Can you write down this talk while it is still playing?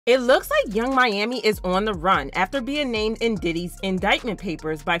It looks like Young Miami is on the run after being named in Diddy's indictment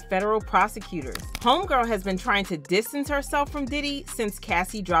papers by federal prosecutors. Homegirl has been trying to distance herself from Diddy since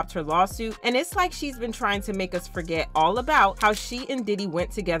Cassie dropped her lawsuit, and it's like she's been trying to make us forget all about how she and Diddy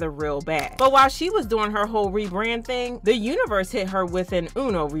went together real bad. But while she was doing her whole rebrand thing, the universe hit her with an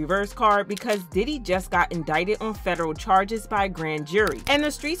Uno reverse card because Diddy just got indicted on federal charges by a grand jury. And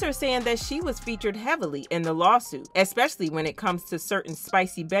the streets are saying that she was featured heavily in the lawsuit, especially when it comes to certain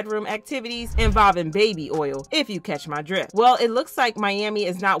spicy bedroom activities involving baby oil, if you catch my drift. Well, it looks like Miami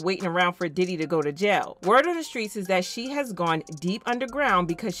is not waiting around for Diddy to go to jail. Word on the streets is that she has gone deep underground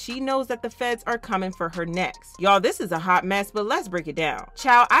because she knows that the feds are coming for her next. Y'all, this is a hot mess, but let's break it down.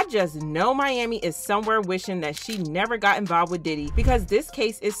 Child, I just know Miami is somewhere wishing that she never got involved with Diddy because this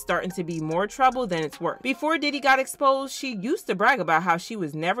case is starting to be more trouble than it's worth. Before Diddy got exposed, she used to brag about how she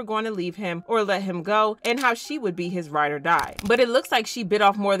was never going to leave him or let him go and how she would be his ride or die. But it looks like she bit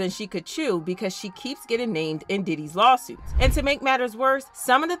off more than she could chew because she keeps getting named in Diddy's lawsuits. And to make matters worse,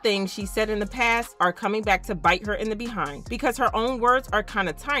 some of the things she said in the past are coming back to bite her in the behind because her own words are kind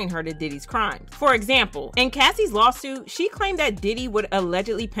of tying her to Diddy's crimes. For example, in Cassie's lawsuit, she claimed that Diddy would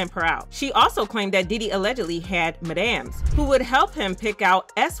allegedly pimp her out. She also claimed that Diddy allegedly had madams who would help him pick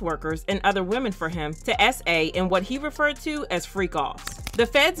out S-workers and other women for him to SA in what he referred to as freak-offs. The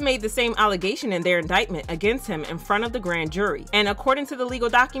feds made the same allegation in their indictment against him in front of the grand jury, and according to the legal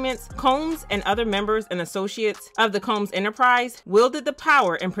documents, Combs and other members and associates of the Combs enterprise wielded the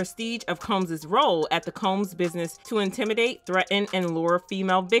power and prestige of Combs' role at the Combs business to intimidate, threaten, and lure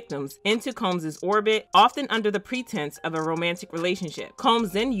female victims into Combs' orbit, often under the pretense of a romantic relationship.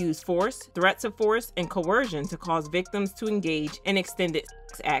 Combs then used force, threats of force, and coercion to cause victims to engage in extended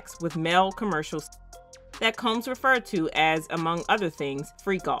sex acts with male commercials that Combs referred to as, among other things,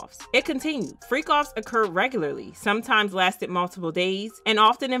 freak-offs. It continued. Freak-offs occurred regularly, sometimes lasted multiple days, and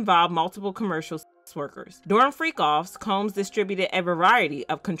often involved multiple commercial sex workers. During freak-offs, Combs distributed a variety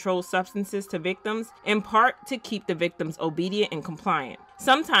of controlled substances to victims, in part to keep the victims obedient and compliant.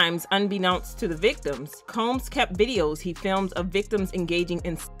 Sometimes, unbeknownst to the victims, Combs kept videos he filmed of victims engaging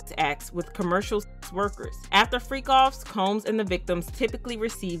in sex acts with commercial sex workers. After freak-offs, Combs and the victims typically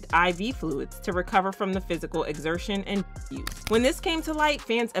received IV fluids to recover from the physical exertion and use. When this came to light,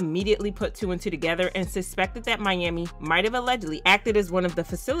 fans immediately put two and two together and suspected that Miami might have allegedly acted as one of the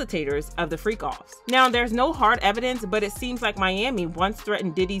facilitators of the freak-offs. Now, there's no hard evidence, but it seems like Miami once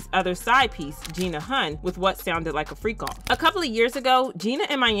threatened Diddy's other side piece, Gina Hunn, with what sounded like a freak-off. A couple of years ago, Gina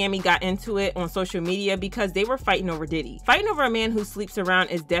and Miami got into it on social media because they were fighting over Diddy. Fighting over a man who sleeps around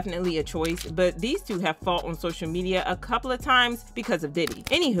is definitely a choice, but these two have fought on social media a couple of times because of Diddy.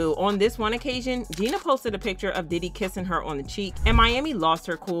 Anywho, on this one occasion, Gina posted a picture of Diddy kissing her on the cheek, and Miami lost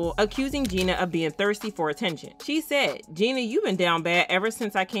her cool, accusing Gina of being thirsty for attention. She said, "Gina, you've been down bad ever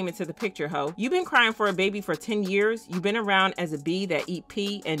since I came into the picture, ho. You've been crying for a baby for 10 years. You've been around as a bee that eat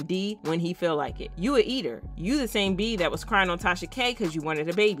P and D when he feel like it. You a eater. You the same bee that was crying on Tasha K because you wanted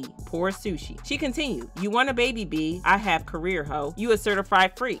a baby. Poor sushi." She continued, "You want a baby, bee? I have career, ho. You a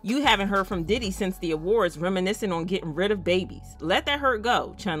certified freak. You haven't heard from Diddy since the awards, reminiscing on getting rid of babies. Let that hurt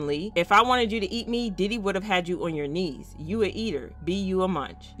go, Chun-Li. If I wanted you to eat me, Diddy would have had you on your knees. You a eater. Be you a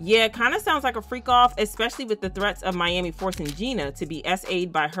munch." Yeah, kinda sounds like a freak off, especially with the threats of Miami forcing Gina to be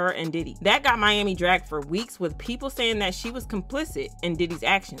SA'd by her and Diddy. That got Miami dragged for weeks, with people saying that she was complicit in Diddy's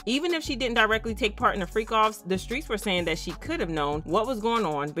actions. Even if she didn't directly take part in the freak offs, the streets were saying that she could have known what was going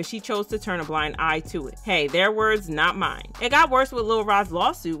on, but she chose to turn a blind eye to it. Hey, their words, not mine. It got worse with Lil Rod's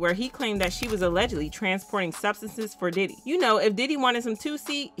lawsuit, where he claimed that she was allegedly transporting substances for Diddy. You know, if Diddy wanted some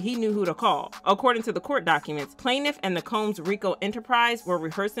 2C, he knew who to call. According to the court documents, plaintiff and the Combs Rico enterprise were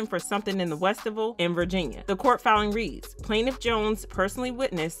rehearsing for something in the Westival in Virginia. The court filing reads, plaintiff Jones personally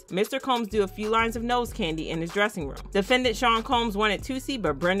witnessed Mr. Combs do a few lines of nose candy in his dressing room. Defendant Sean Combs wanted 2C,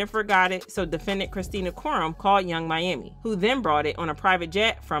 but Brendan forgot it, so defendant Christina Quorum called Young Miami, who then brought it on a private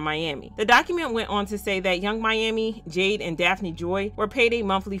jet from Miami. The document went on to say that Young Miami, Jade, and Daphne Joy were paid a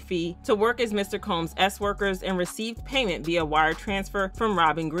monthly fee to work as Mr. Combs' S-workers and received payment via wire transfer from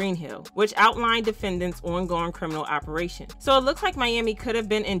Robin Greenhill, which outlined defendant's ongoing criminal operation. So it looks like Miami could have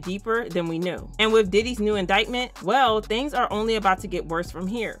been in deeper than we knew. And with Diddy's new indictment, well, things are only about to get worse from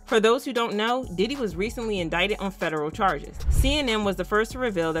here. For those who don't know, know, Diddy was recently indicted on federal charges. CNN was the first to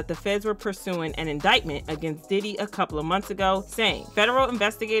reveal that the feds were pursuing an indictment against Diddy a couple of months ago, saying federal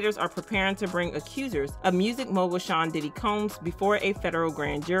investigators are preparing to bring accusers of music mogul Sean Diddy Combs before a federal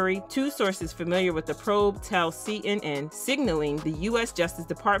grand jury. Two sources familiar with the probe tell CNN, signaling the U.S. Justice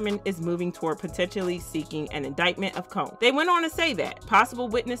Department is moving toward potentially seeking an indictment of Combs. They went on to say that possible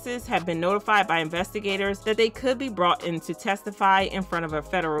witnesses have been notified by investigators that they could be brought in to testify in front of a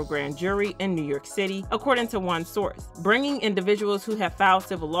federal grand jury in New York City, according to one source. Bringing individuals who have filed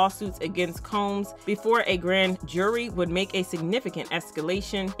civil lawsuits against Combs before a grand jury would make a significant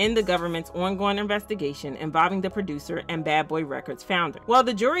escalation in the government's ongoing investigation involving the producer and Bad Boy Records founder. Well,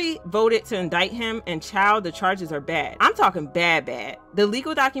 the jury voted to indict him, and child, the charges are bad. I'm talking bad. The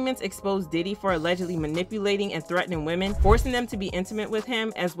legal documents expose Diddy for allegedly manipulating and threatening women, forcing them to be intimate with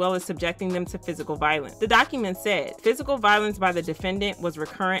him, as well as subjecting them to physical violence. The document said physical violence by the defendant was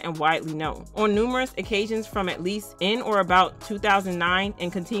recurrent and widely known. On numerous occasions from at least in or about 2009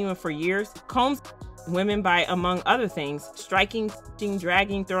 and continuing for years, Combs women by, among other things, striking,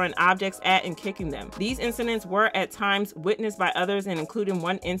 dragging, throwing objects at, and kicking them. These incidents were at times witnessed by others, and including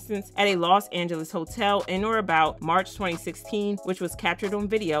one instance at a Los Angeles hotel in or about March 2016, which was captured on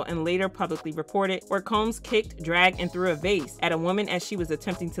video and later publicly reported, where Combs kicked, dragged, and threw a vase at a woman as she was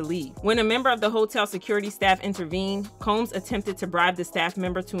attempting to leave. When a member of the hotel security staff intervened, Combs attempted to bribe the staff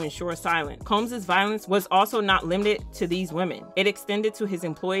member to ensure silence. Combs' violence was also not limited to these women. It extended to his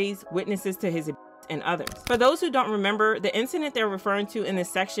employees, witnesses to his and others. For those who don't remember, the incident they're referring to in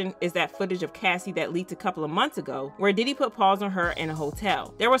this section is that footage of Cassie that leaked a couple of months ago, where Diddy put paws on her in a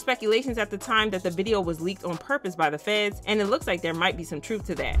hotel. There were speculations at the time that the video was leaked on purpose by the feds, and it looks like there might be some truth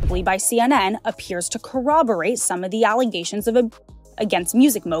to that. By CNN appears to corroborate some of the allegations of against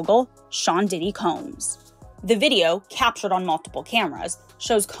music mogul Sean Diddy Combs. The video, captured on multiple cameras,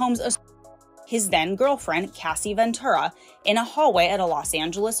 shows Combs his then-girlfriend, Cassie Ventura, in a hallway at a Los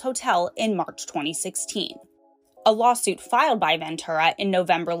Angeles hotel in March 2016. A lawsuit filed by Ventura in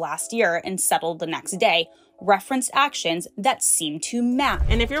November last year and settled the next day referenced actions that seem to match.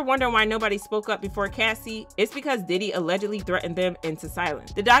 And if you're wondering why nobody spoke up before Cassie, it's because Diddy allegedly threatened them into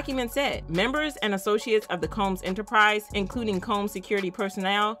silence. The document said members and associates of the Combs enterprise, including Combs security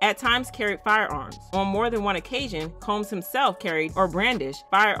personnel, at times carried firearms. On more than one occasion, Combs himself carried or brandished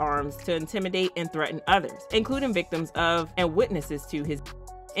firearms to intimidate and threaten others, including victims of and witnesses to his.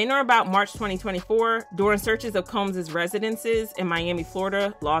 In or about March 2024, during searches of Combs' residences in Miami,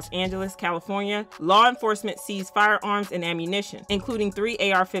 Florida, Los Angeles, California, law enforcement seized firearms and ammunition, including 3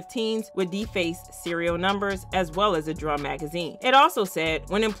 AR-15s with defaced serial numbers, as well as a drum magazine. It also said,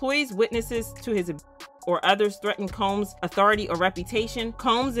 when employees, witnesses to his or others threaten Combs' authority or reputation,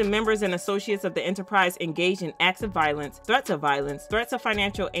 Combs and members and associates of the enterprise engaged in acts of violence, threats of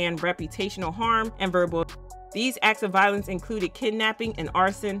financial and reputational harm, and verbal. These acts of violence included kidnapping and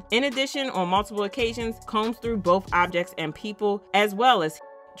arson. In addition, on multiple occasions, Combs threw both objects and people, as well as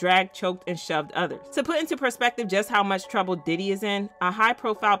dragged, choked, and shoved others. To put into perspective just how much trouble Diddy is in, a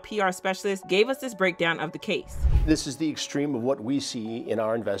high-profile PR specialist gave us this breakdown of the case. This is the extreme of what we see in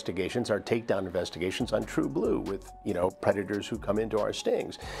our investigations, our takedown investigations on True Blue with, predators who come into our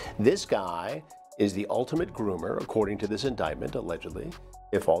stings. This guy is the ultimate groomer, according to this indictment, allegedly,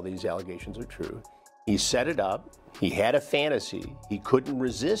 if all these allegations are true. He set it up. He had a fantasy. He couldn't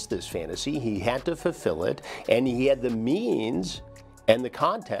resist this fantasy. He had to fulfill it, and he had the means and the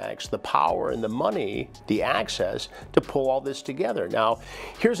contacts, the power and the money, the access to pull all this together. Now,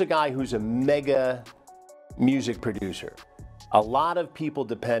 here's a guy who's a mega music producer. A lot of people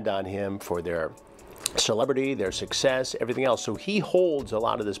depend on him for their celebrity, their success, everything else. So he holds a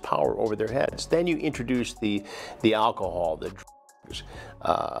lot of this power over their heads. Then you introduce the alcohol, the drugs,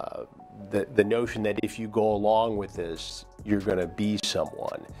 the notion that if you go along with this, you're going to be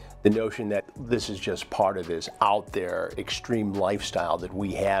someone. The notion that this is just part of this out there extreme lifestyle that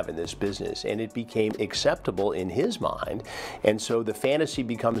we have in this business. And it became acceptable in his mind. And so the fantasy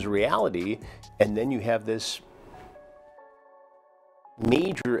becomes reality. And then you have this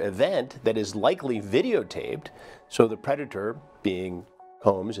major event that is likely videotaped. So the predator, being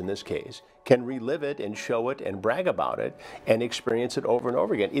Combs in this case, can relive it and show it and brag about it and experience it over and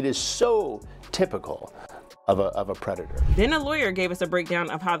over again. It is so typical of a predator. Then a lawyer gave us a breakdown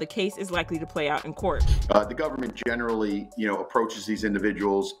of how the case is likely to play out in court. The government generally, approaches these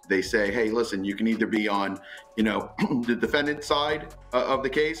individuals. They say, hey, listen, you can either be on, the defendant's side of the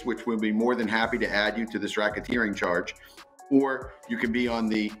case, which we'll be more than happy to add you to this racketeering charge, or you can be on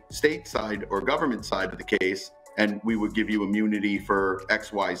the state side or government side of the case, and we would give you immunity for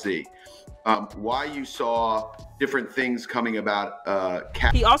XYZ. Why you saw different things coming about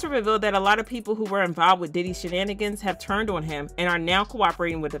He also revealed that a lot of people who were involved with Diddy's shenanigans have turned on him and are now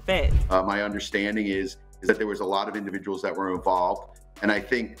cooperating with the Fed. My understanding is that there was a lot of individuals that were involved. And I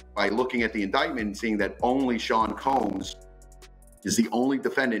think by looking at the indictment and seeing that only Sean Combs is the only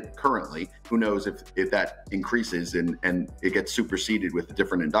defendant currently, who knows if that increases and it gets superseded with a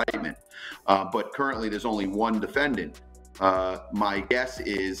different indictment. But currently there's only one defendant. My guess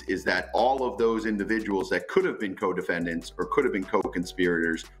is that all of those individuals that could have been co-defendants or could have been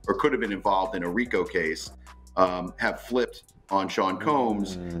co-conspirators or could have been involved in a RICO case have flipped on Sean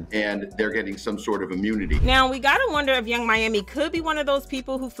Combs, and they're getting some sort of immunity. Now, we gotta wonder if Young Miami could be one of those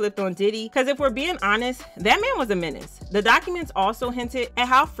people who flipped on Diddy, because if we're being honest, that man was a menace. The documents also hinted at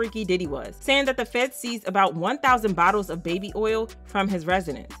how freaky Diddy was, saying that the Fed seized about 1,000 bottles of baby oil from his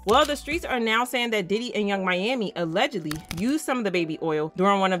residence. Well, the streets are now saying that Diddy and Young Miami allegedly used some of the baby oil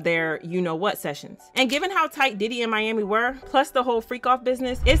during one of their you-know-what sessions. And given how tight Diddy and Miami were, plus the whole freak-off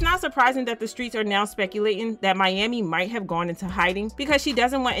business, it's not surprising that the streets are now speculating that Miami might have gone into hiding because she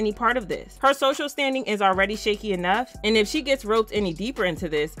doesn't want any part of this. Her social standing is already shaky enough, and if she gets roped any deeper into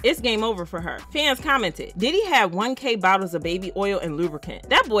this, it's game over for her. Fans commented, Diddy had 1K bottles of baby oil and lubricant.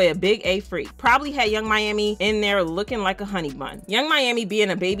 That boy a big A freak. Probably had Young Miami in there looking like a honey bun. Young Miami being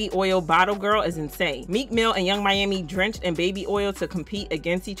a baby oil bottle girl is insane. Meek Mill and Young Miami drenched in baby oil to compete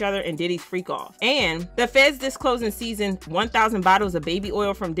against each other in Diddy's freak off. And the Feds disclosing seizing 1,000 bottles of baby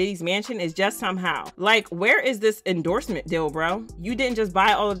oil from Diddy's mansion is just somehow. Like, where is this endorsement deal, bro? You didn't just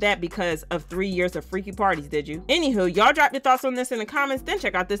buy all of that because of 3 years of freaky parties, did you? Anywho, y'all drop your thoughts on this in the comments, then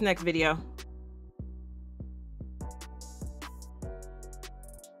check out this next video.